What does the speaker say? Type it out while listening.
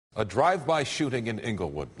A drive-by shooting in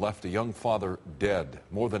Inglewood left a young father dead.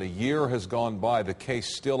 More than a year has gone by. The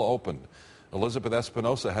case still open. Elizabeth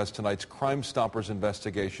Espinosa has tonight's Crime Stoppers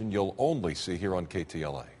investigation you'll only see here on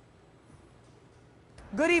KTLA.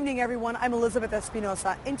 Good evening, everyone. I'm Elizabeth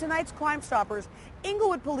Espinosa. In tonight's Crime Stoppers,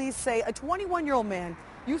 Inglewood police say a 21-year-old man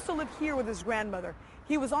used to live here with his grandmother.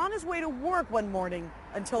 He was on his way to work one morning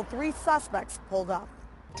until three suspects pulled up.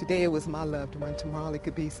 Today it was my loved one. Tomorrow it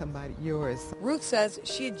could be somebody yours. Ruth says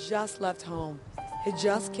she had just left home, had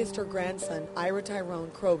just kissed her grandson, Ira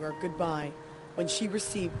Tyrone Kroger, goodbye when she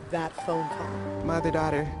received that phone call. My other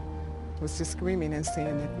daughter was just screaming and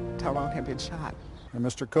saying that Tyrone had been shot. And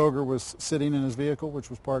Mr. Kroger was sitting in his vehicle, which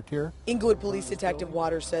was parked here. Inglewood Police Detective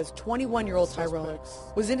Waters says 21-year-old Tyrone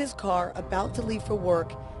was in his car about to leave for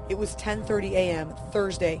work. It was 10:30 a.m.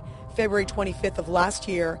 Thursday, February 25th of last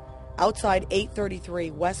year. Outside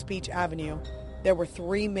 833 West Beach Avenue, there were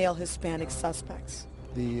three male Hispanic suspects.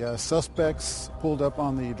 The suspects pulled up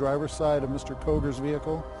on the driver's side of Mr. Kroger's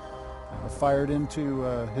vehicle, fired into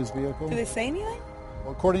his vehicle. Did they say anything?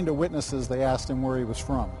 Well, according to witnesses, they asked him where he was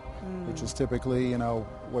from, which is typically,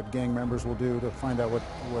 what gang members will do to find out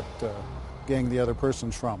what gang the other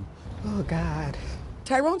person's from. Oh, God.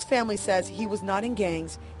 Tyrone's family says he was not in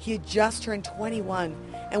gangs. He had just turned 21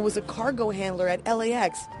 and was a cargo handler at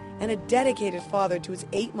LAX and a dedicated father to his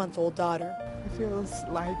 8-month-old daughter. It feels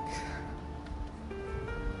like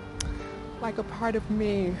a part of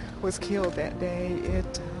me was killed that day.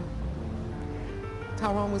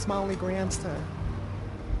 Tyrone was my only grandson.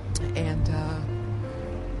 And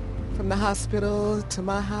from the hospital to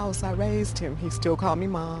my house, I raised him. He still called me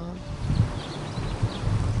Mom.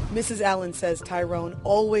 Mrs. Allen says Tyrone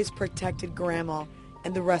always protected Grandma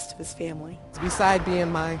and the rest of his family. Beside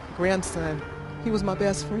being my grandson, he was my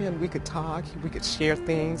best friend. We could talk, we could share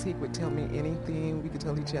things. He would tell me anything. We could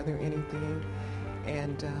tell each other anything.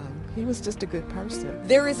 And he was just a good person.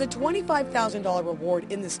 There is a $25,000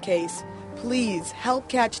 reward in this case. Please help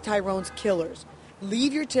catch Tyrone's killers.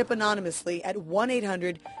 Leave your tip anonymously at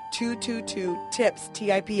 1-800-222-TIPS,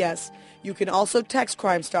 TIPS. You can also text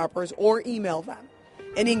Crime Stoppers or email them.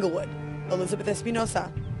 In Inglewood, Elizabeth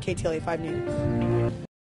Espinosa, KTLA 5 News.